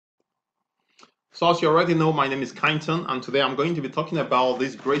So as you already know, my name is Kainton, and today I'm going to be talking about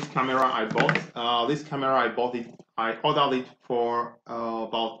this great camera I bought. This camera I ordered it for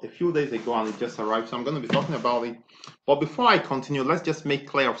about a few days ago, and it just arrived. So I'm going to be talking about it. But before I continue, let's just make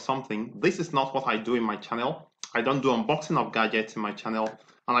clear of something. This is not what I do in my channel. I don't do unboxing of gadgets in my channel,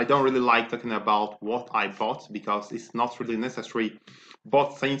 and I don't really like talking about what I bought because it's not really necessary.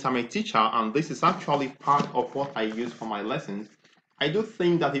 But since I'm a teacher, and this is actually part of what I use for my lessons, I do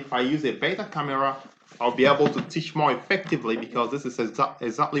think that if I use a better camera, I'll be able to teach more effectively because this is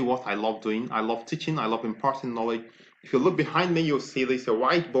exactly what I love doing. I love teaching, I love imparting knowledge. If you look behind me, you'll see this a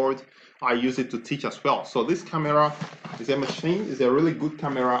whiteboard. I use it to teach as well. So this camera is a really good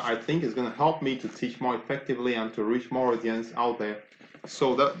camera. I think it's going to help me to teach more effectively and to reach more audience out there.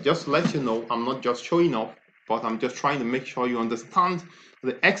 So that just to let you know, I'm not just showing off, but I'm just trying to make sure you understand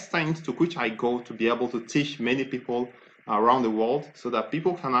the extent to which I go to be able to teach many people around the world so that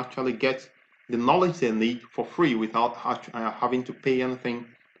people can actually get the knowledge they need for free without having to pay anything.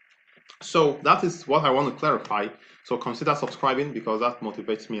 So that is what I want to clarify. So consider subscribing because that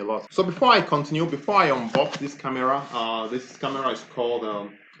motivates me a lot. So before I continue, before I unbox this camera is called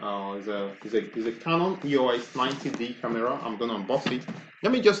is a Canon EOS 90D camera. I'm gonna unbox it.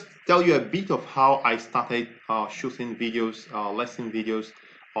 Let me just tell you a bit of how I started shooting videos, lesson videos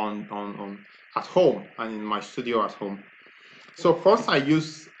on at home and in my studio at home. So first I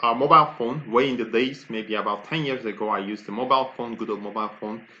used a mobile phone way in the days, maybe about 10 years ago. I used a mobile phone, good old mobile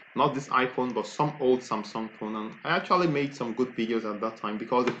phone, not this iPhone, but some old Samsung phone. And I actually made some good videos at that time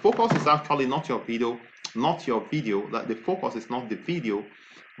because the focus is actually not your video, that the focus is not the video,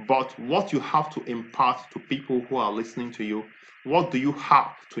 but what you have to impart to people who are listening to you. What do you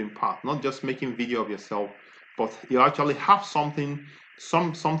have to impart? Not just making video of yourself, but you actually have something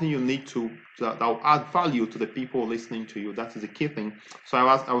you need that will add value to the people listening to you. That is the key thing. So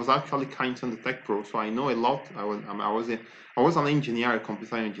I was actually Kainton the Tech Pro, so I know a lot. I was an engineer, a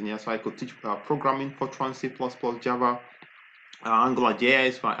computer engineer, so I could teach programming, Fortran, C++, Java, Angular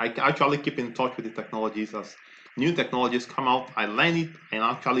JS. I actually keep in touch with the technologies as new technologies come out. I learn it and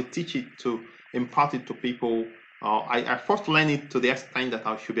actually teach it to impart it to people. I first learned it to the extent that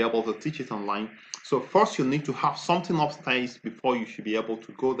I should be able to teach it online. So first you need to have something upstairs before you should be able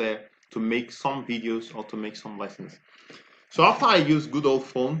to go there to make some videos or to make some lessons. So after I use good old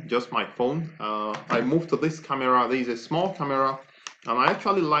phone, just my phone, I moved to this camera. This is a small camera, and I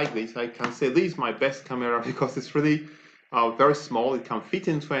actually like this. I can say this is my best camera because it's really very small. It can fit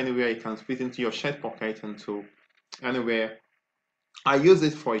into anywhere. It can fit into your shirt pocket and to anywhere. I used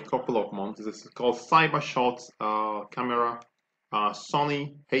it for a couple of months. This is called Cybershot camera,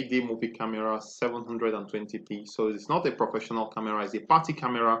 Sony HD movie camera, 720p. So it's not a professional camera, it's a party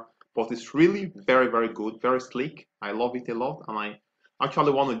camera, but it's really very, very good, very sleek. I love it a lot, and I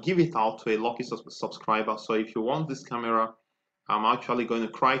actually want to give it out to a lucky subscriber. So if you want this camera, I'm actually going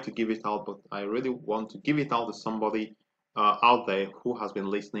to try to give it out, but I really want to give it out to somebody out there who has been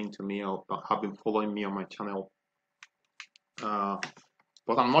listening to me or have been following me on my channel.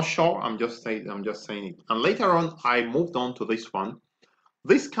 But I'm not sure. I'm just saying it. And later on, I moved on to this one.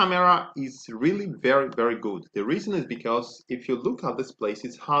 This camera is really very, very good. The reason is because if you look at this place,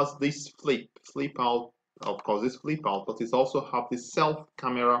 it has this flip out. Of course, this flip out, but it also have this self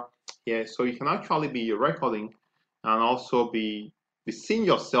camera here, so you can actually be recording and also be seeing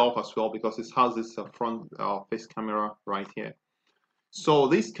yourself as well because it has this front face camera right here. So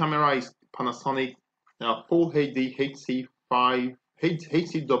this camera is Panasonic Full HD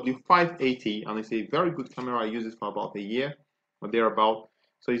HCW580, and it's a very good camera. I use it for about a year or thereabout.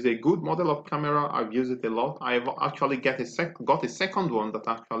 So it's a good model of camera. I've used it a lot. I've actually got a second one that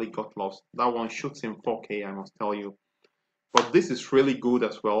actually got lost. That one shoots in 4K, I must tell you. But this is really good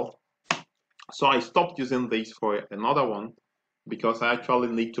as well. So I stopped using this for another one because I actually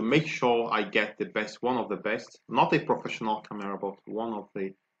need to make sure I get the best, one of the best, not a professional camera, but one of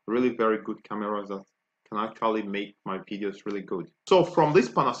the really very good cameras that can actually make my videos really good. So from this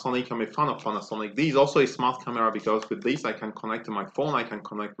Panasonic, I'm a fan of Panasonic. This is also a smart camera because with this I can connect to my phone, I can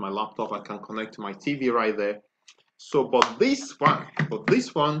connect to my laptop, I can connect to my TV right there. So, but this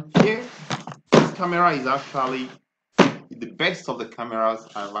one here, this camera is actually the best of the cameras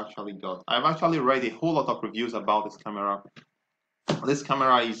I've actually got. I've actually read a whole lot of reviews about this camera. This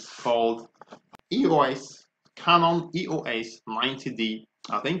camera is called Canon EOS 90D.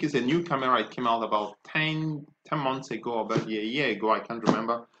 I think it's a new camera. It came out about 10 months ago or maybe a year ago. I can't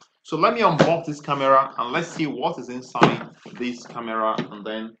remember. So let me unbox this camera and let's see what is inside this camera, and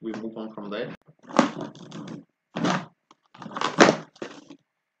then we move on from there.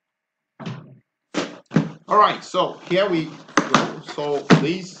 All right, so here we go. So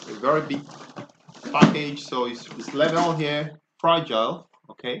this is a very big package. So it's level here, fragile.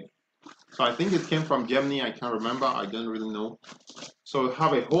 Okay. So I think it came from Germany. I can't remember. I don't really know. So we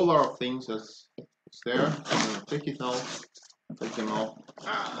have a whole lot of things that's there. I'm gonna take it out. Take them out.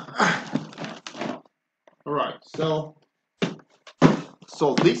 All right. So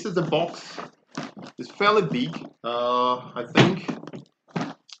this is the box. It's fairly big. I think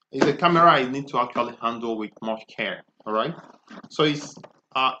it's a camera I need to actually handle with much care. All right. So it's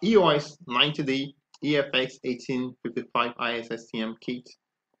EOS 90D EFX 1855 IS STM Kit.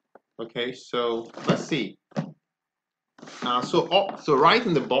 Okay. So let's see. So right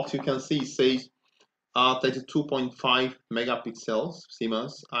in the box you can see it says 32.5 megapixels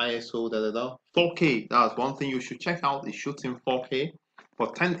CMOS ISO 4K. That's one thing you should check out. It shoots in 4K, but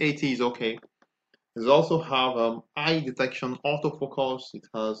 1080 is okay. It also have eye detection, autofocus. It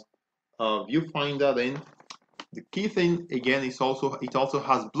has viewfinder. Then the key thing again is it also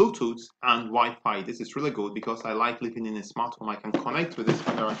has Bluetooth and Wi-Fi. This is really good because I like living in a smart home. I can connect with this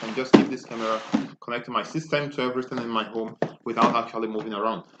camera. I can just keep this camera, connect to my system, to everything in my home without actually moving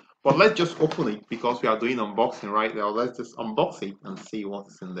around. But let's just open it because we are doing unboxing right now. Let's just unbox it and see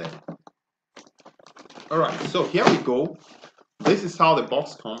what's in there. All right, so here we go. This is how the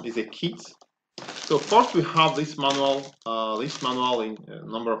box comes. It's a kit. So first we have this manual. This manual in a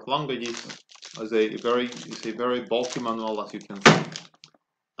number of languages. It's a very bulky manual, as you can see.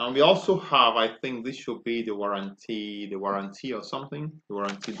 And we also have, I think this should be the warranty or something, the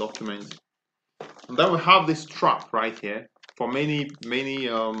warranty document. And then we have this strap right here. For many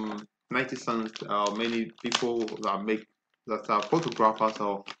netizens, many people that are photographers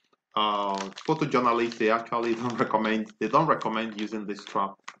or photojournalists, they actually don't recommend using this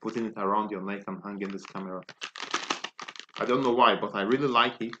strap, putting it around your neck and hanging this camera. I don't know why, but I really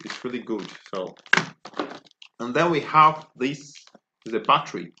like it. It's really good. So, and then we have this is a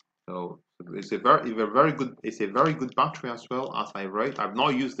battery. So it's a very good battery as well, as I read. I've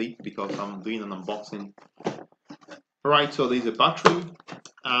not used it because I'm doing an unboxing. Right, so there's a battery,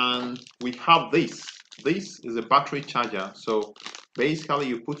 and we have this. This is a battery charger. So basically,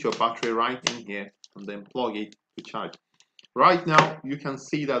 you put your battery right in here and then plug it to charge. Right now, you can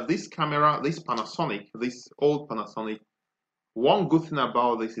see that this camera, this old Panasonic, one good thing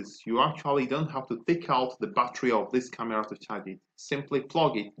about this is you actually don't have to take out the battery of this camera to charge it. Simply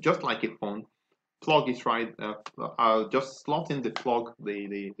plug it, just like a phone. Plug it right. Just slot in the plug,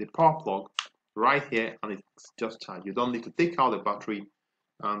 the power plug, right here, and it's just charged. You don't need to take out the battery,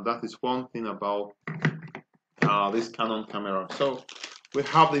 and that is one thing about this Canon camera. So we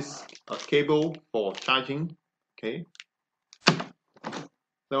have this cable for charging. Okay.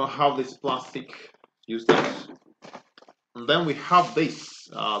 Then we have this plastic useless. And then we have this.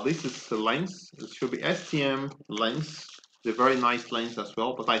 This is the lens. It should be STM lens. It's a very nice lens as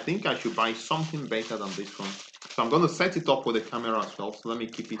well, but I think I should buy something better than this one. So I'm going to set it up with the camera as well. So let me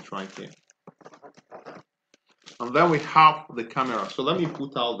keep it right here. And then we have the camera. So let me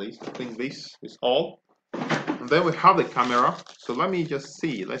put out this. I think this is all. And then we have the camera. So let me just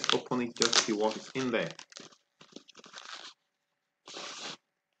see. Let's open it, just see what is in there.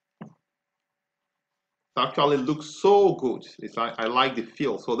 It actually looks so good. I like the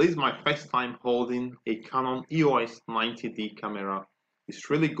feel. So this is my first time holding a Canon EOS 90D camera. It's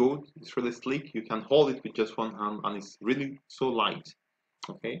really good. It's really sleek. You can hold it with just one hand, and it's really so light.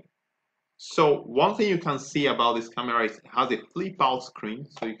 Okay. So one thing you can see about this camera is it has a flip out screen.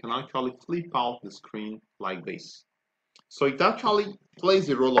 So you can actually flip out the screen like this. So it actually plays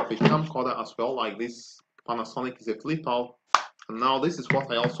the role of a camcorder as well. Like this Panasonic is a flip out. And now this is what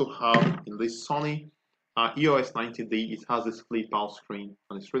I also have in this Sony EOS 90D. It has this flip out screen,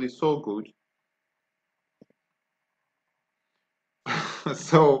 and it's really so good.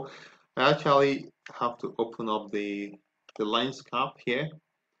 So I actually have to open up the lens cap here,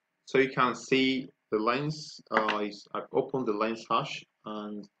 so you can see the lens. I've opened the lens hash,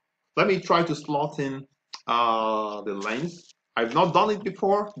 and let me try to slot in the lens. I've not done it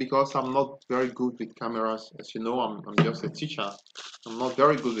before because I'm not very good with cameras. As you know, I'm just a teacher. I'm not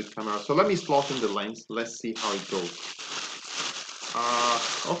very good with cameras. So let me slot in the lens. Let's see how it goes.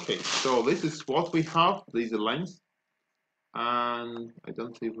 Okay, so this is what we have. This is the lens. And I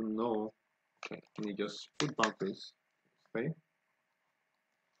don't even know. Okay, let me just put back this. Okay.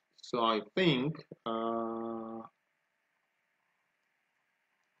 So I think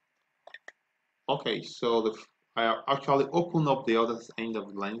okay, so I actually open up the other end of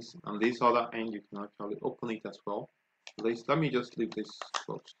the lens, and this other end you can actually open it as well. Let me just leave this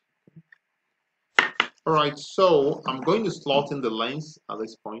closed. All right, so I'm going to slot in the lens at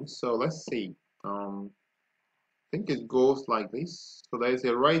this point. So let's see. I think it goes like this. So there's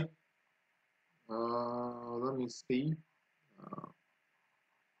a right Let me see.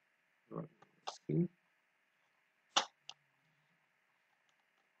 Let's see.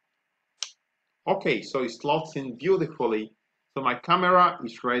 Okay, so it slots in beautifully. So my camera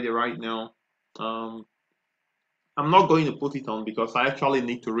is ready right now. I'm not going to put it on because I actually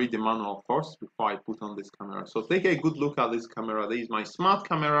need to read the manual first before I put on this camera. So take a good look at this camera. This is my smart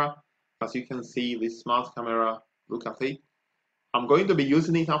camera. As you can see, this smart camera, look at it. I'm going to be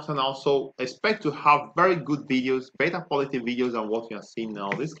using it after now, so expect to have very good videos, better quality videos than what you are seeing now.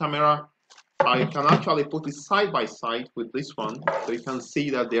 This camera, I can actually put it side by side with this one, so you can see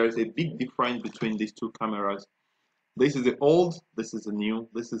that there is a big difference between these two cameras. This is the old, this is the new.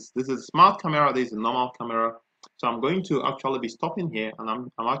 This is a smart camera, this is a normal camera. So I'm going to actually be stopping here, and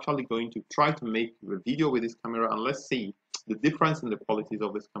I'm actually going to try to make a video with this camera, and let's see the difference in the qualities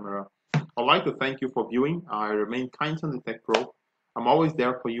of this camera. I'd like to thank you for viewing. I remain Kindson the Tech Pro. I'm always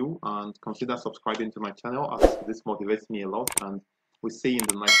there for you, and consider subscribing to my channel as this motivates me a lot, and we'll see you in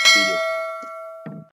the next video.